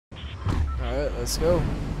Alright, let's go.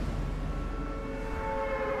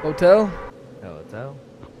 Hotel? Hotel?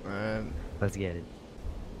 Alright. Let's get it.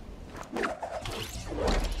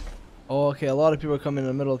 Oh, okay, a lot of people are coming in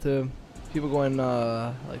the middle too. People going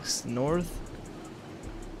like north.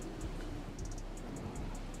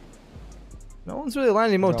 No one's really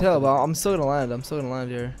landing in motel, but I'm still gonna land. I'm still gonna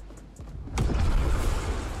land here.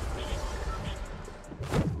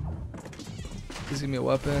 Please give me a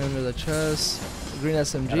weapon or the chest. Green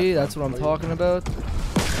SMG, that's what I'm talking about.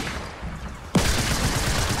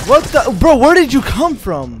 What the? Bro, where did you come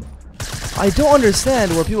from? I don't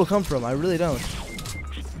understand where people come from. I really don't.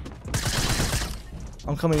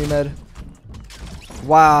 I'm coming, you med.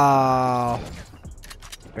 Wow.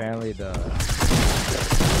 Apparently the...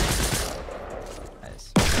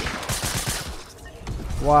 Nice.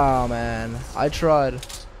 Wow, man. I tried.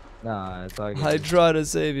 Nah, it's all good. I tried to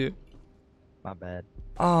save you. My bad.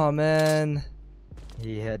 Oh, man.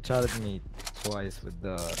 He headshotted me twice with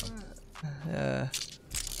the... Yeah.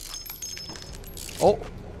 Oh.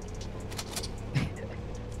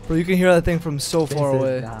 Bro, you can hear that thing from so far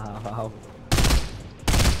away. Nah,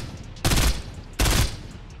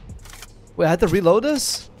 Wait, I had to reload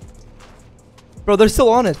this? Bro, they're still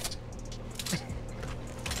on it.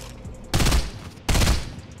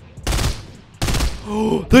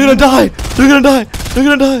 They're gonna die! They're gonna die! They're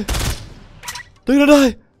gonna die! They're gonna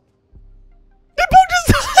die! They both just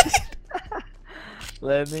died!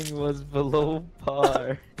 landing was below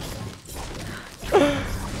par.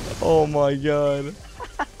 Oh my god.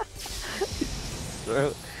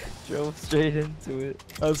 Drove straight into it.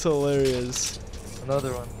 That's hilarious.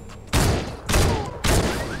 Another one.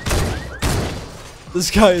 This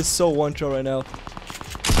guy is so one shot right now.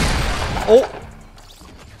 Oh!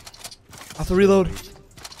 I have to reload.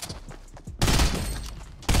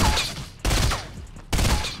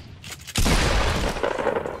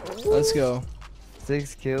 Let's go.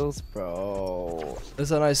 6 kills, bro.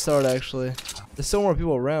 That's a nice start, actually. There's still more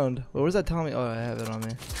people around. Wait, where's that Tommy? Oh, I have it on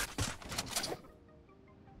me.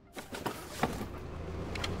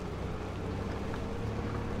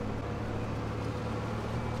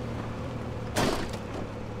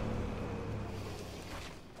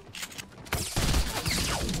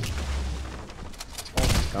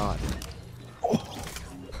 God.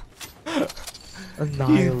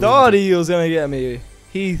 He thought he was gonna get me.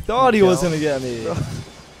 He thought he was gonna get me.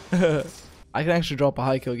 I can actually drop a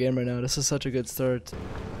high kill game right now. This is such a good start.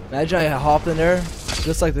 Imagine I hop in there,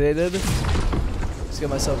 just like they did. Just get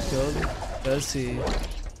myself killed. Let's see.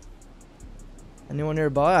 Anyone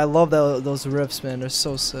nearby? I love those riffs, man. They're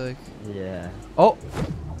so sick. Yeah. Oh!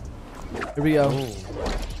 Here we go.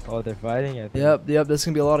 Oh, they're fighting, I think. Yep. There's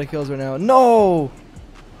gonna be a lot of kills right now. No!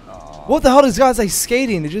 Oh. What the hell? This guy's like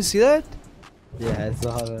skating. Did you see that? Yeah, I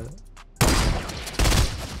saw that.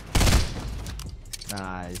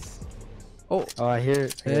 Nice. Oh, I hear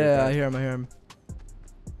it. Yeah, I hear him.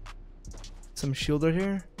 Some shielder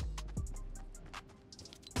here.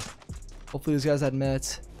 Hopefully these guys had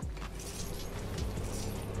mats.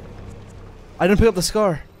 I didn't pick up the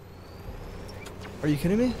scar. Are you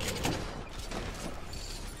kidding me?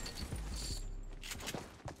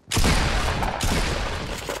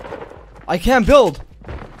 I can't build.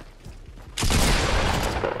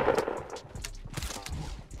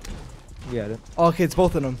 You got it. Oh, okay, it's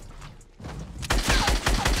both of them.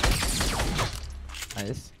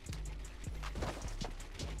 Nice.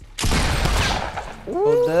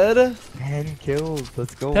 Oh, dead. 10 kills.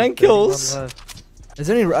 Let's go. 10 kills. Left. Is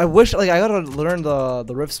there any? I wish like I gotta learn the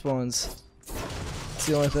rift spawns. It's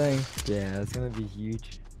the only thing. Yeah, it's gonna be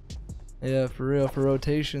huge. Yeah, for real, for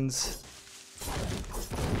rotations.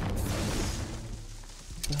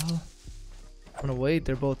 What the hell? I'm gonna wait.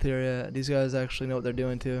 They're both here. Yeah, these guys actually know what they're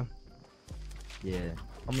doing too. Yeah.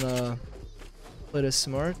 I'm gonna play this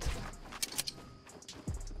smart.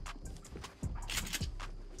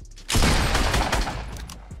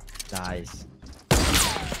 Nice.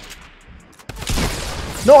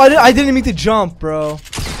 No, I didn't mean to jump, bro.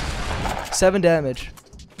 7 damage.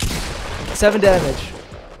 7 damage.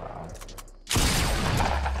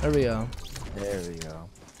 There we go. There we go.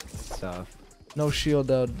 Stuff. No shield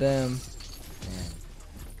though. Damn.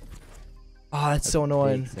 Ah, that's so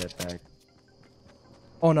annoying. Setback.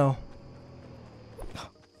 Oh no.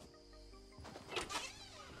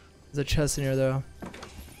 There's a chest in here though.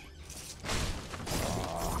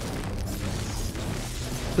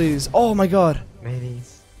 Please. Oh my god.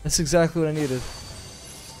 Minis. That's exactly what I needed.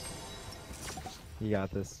 You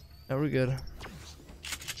got this. Now we're good.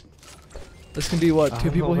 This can be what?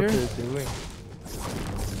 2 people here? They're doing.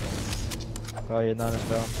 Oh, you're not in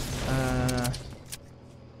film.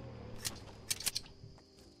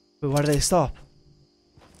 Wait, why did they stop?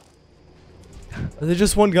 Are they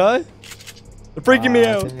just one guy? They're freaking me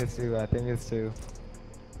out. I think it's two. I think it's two.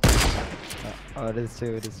 Oh, it is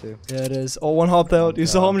two. It is two. Yeah, it is. Oh, one hopped out. You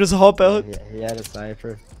saw him just hop out? Yeah, he had a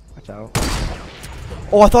sniper. Watch out.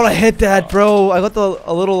 Oh, I thought I hit that, bro. I got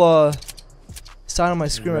a little sign on my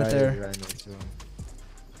screen right there. Right next to him.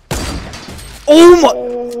 Oh my!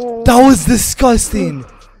 That was disgusting.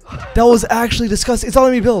 That was actually disgusting. It's all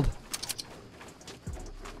let me build.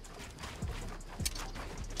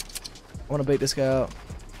 I want to bait this guy out.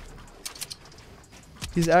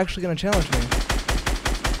 He's actually gonna challenge me.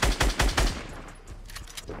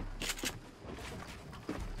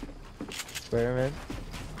 Experiment.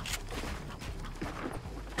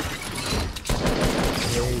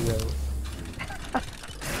 There you go.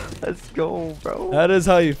 Let's go, bro. That is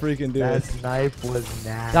how you freaking do that it. That snipe was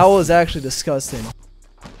nasty. That was actually disgusting.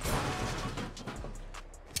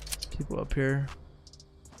 People up here.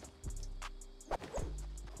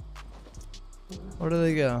 Where do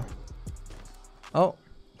they go? Oh.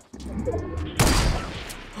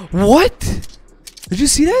 What? Did you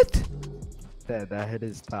see that? That hit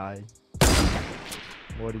his thigh.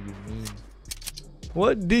 What do you mean?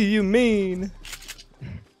 What do you mean?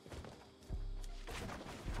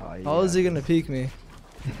 Oh, yeah. How is he gonna peek me?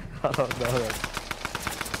 I don't know.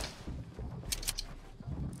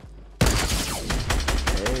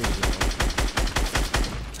 There you go.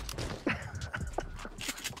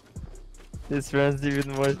 This runs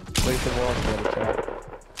even more like the wall chat.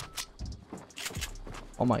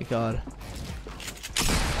 Oh my god.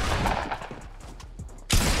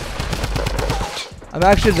 I'm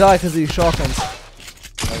actually gonna die because of these shotguns.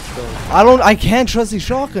 Let's go. I can't trust these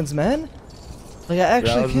shotguns, man. Like I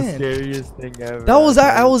actually can't. That was the scariest thing ever. That was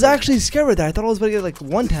I was actually scared with that. I thought I was about to get like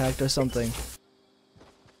one tagged or something.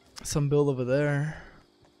 Some build over there.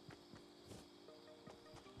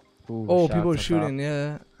 Ooh, Oh, people are shooting,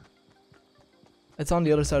 yeah. It's on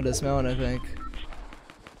the other side of this mountain, I think.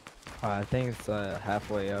 I think it's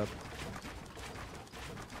halfway up.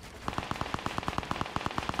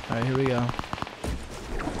 Alright, here we go.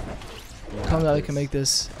 Yeah, Tell me how I can make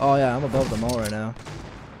this. Oh yeah, I'm above them all right now.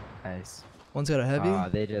 Nice. One's got a heavy.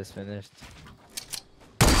 They just finished.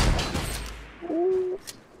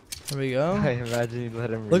 There we go. I imagine you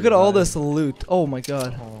let him. Look at all this loot. Oh my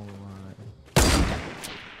god. Oh my.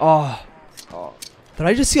 Oh. Oh. Did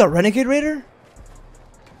I just see a renegade raider?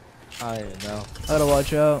 I don't even know. I gotta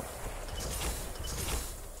watch out.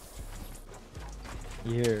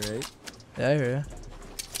 You hear it, right? Yeah, I hear ya.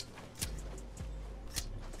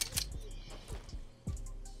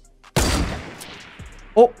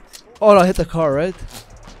 Oh! Oh, no, I hit the car, right?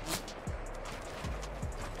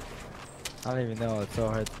 I don't even know. It's so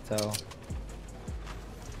hard to tell.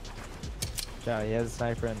 Yeah, he has a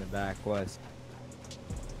sniper in the back. West.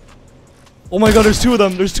 Oh my god, there's two of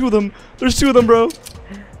them. There's two of them. There's two of them, bro.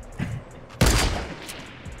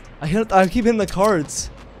 I keep hitting the cards.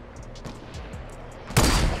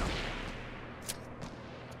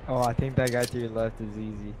 Oh, I think that guy to your left is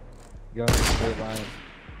easy. Go in the straight line.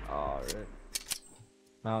 Oh, right.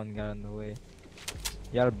 Mountain got in the way.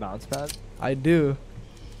 You got a bounce pad? I do.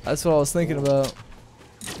 That's what I was thinking about.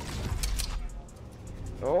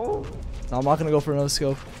 Oh. No, I'm not gonna go for no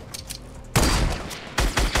scope.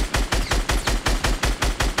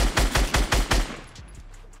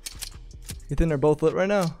 You think they're both lit right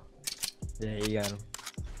now? Yeah, you got him.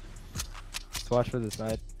 Just watch for the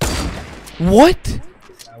snipe. What?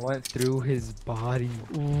 I went through his body.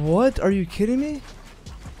 What? Are you kidding me?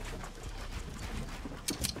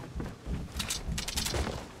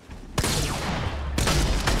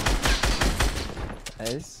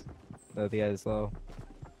 Nice. The other guy's low.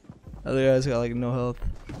 Other guy's got like no health.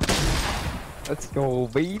 Let's go,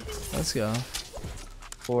 babe. Let's go.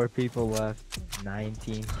 4 people left.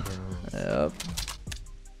 19 kills. Yep.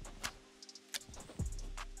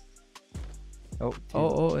 Oh,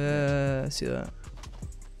 Oh, yeah, I see that.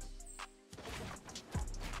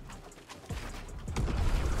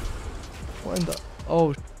 What in the?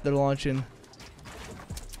 Oh, they're launching.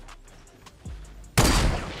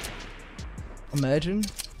 Imagine.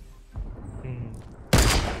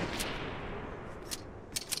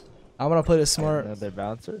 I'm gonna play this smart. Another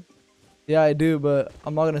bouncer? Yeah, I do, but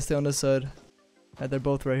I'm not gonna stay on this side. They're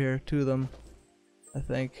both right here. 2 of them, I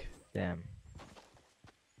think. Damn.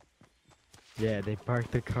 Yeah, they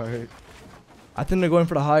parked the cart. I think they're going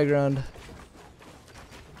for the high ground.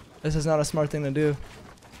 This is not a smart thing to do.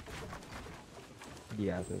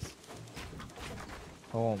 You got this.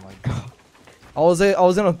 Oh my god. I was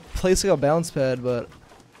gonna place like a bounce pad, but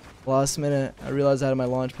last minute I realized I had my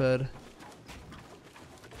launch pad.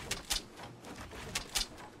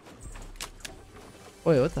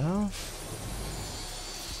 Wait, what the hell?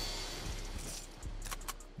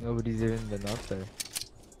 Nobody's even been up there.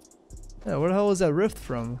 Yeah, where the hell was that rift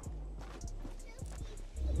from?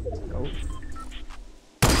 Nope.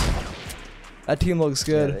 That team looks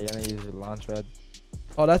good. Yeah, they're gonna use a launch pad.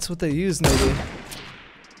 Oh, that's what they use, maybe.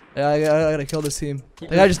 Yeah, I gotta kill this team. The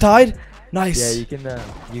guy just died? Nice. Yeah,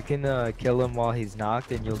 you can kill him while he's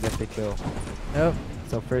knocked and you'll get the kill. Yep.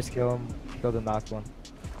 So first kill him, kill the knocked one.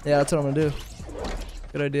 Yeah, that's what I'm gonna do.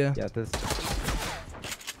 Good idea. Got this.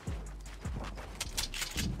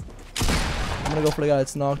 I'm gonna go for the guy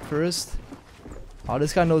that's knocked first. Oh,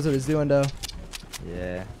 this guy knows what he's doing, though.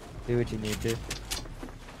 Yeah. Do what you need to.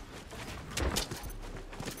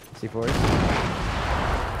 C4.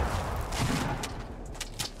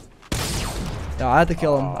 Yeah, I had to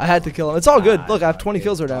kill him. I had to kill him. It's all good. Look, I have 20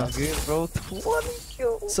 kills right now. Good, bro. 20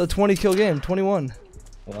 kills. It's a 20 kill game. 21.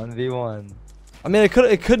 1v1. I mean, it could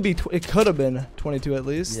have been 22 at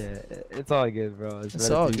least. Yeah, it's all good, bro. It's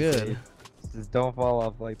all good. Safe. Just don't fall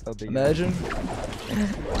off like something. Imagine.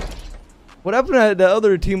 What happened to that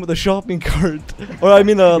other team with the shopping cart? Or I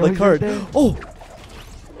mean, the cart. Oh.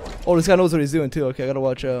 Oh, this guy knows what he's doing too. Okay, I gotta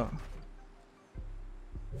watch out.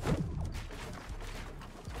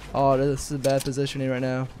 Oh, this is bad positioning right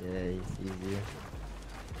now. Yeah, he's easy.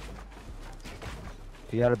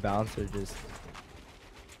 If you got a bouncer, just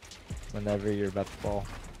whenever you're about to fall.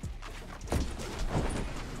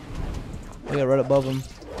 I got right above him.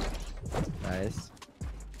 Nice.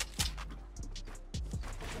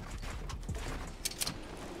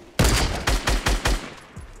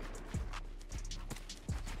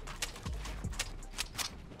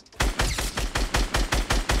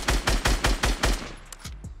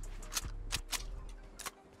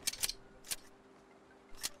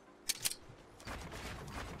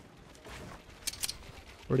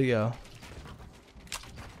 Where'd he go?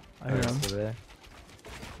 I hear him. There.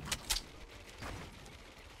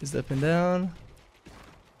 He's up and down.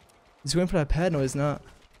 He's going for that pad. No, he's not.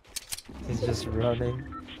 He's just running.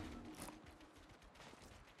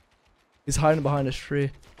 He's hiding behind this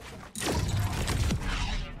tree.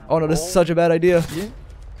 Oh no, this is such a bad idea. Yeah.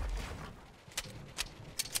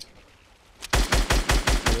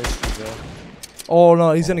 Oh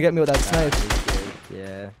no, he's gonna get me with that snipe.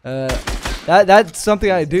 Yeah. That's something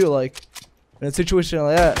I do, like in a situation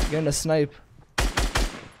like that, getting a snipe.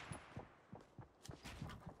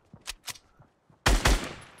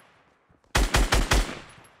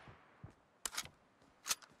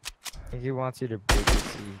 If he wants you to break your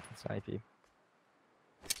seat and snipe you.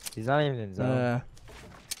 He's not even in zone.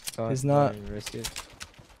 He's not. Even risk it.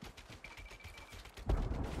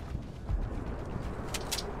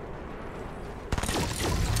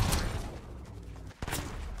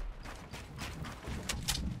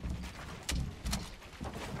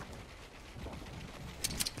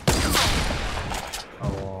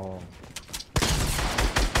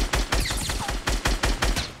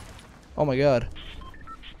 Oh my god.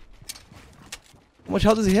 How much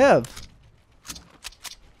health does he have?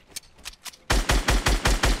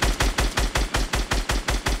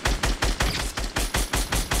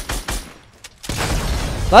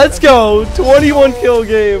 Let's go! 21 kill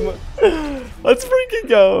game! Let's freaking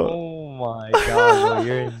go! Oh my god, bro,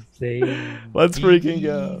 you're insane. Let's freaking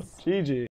go. GG.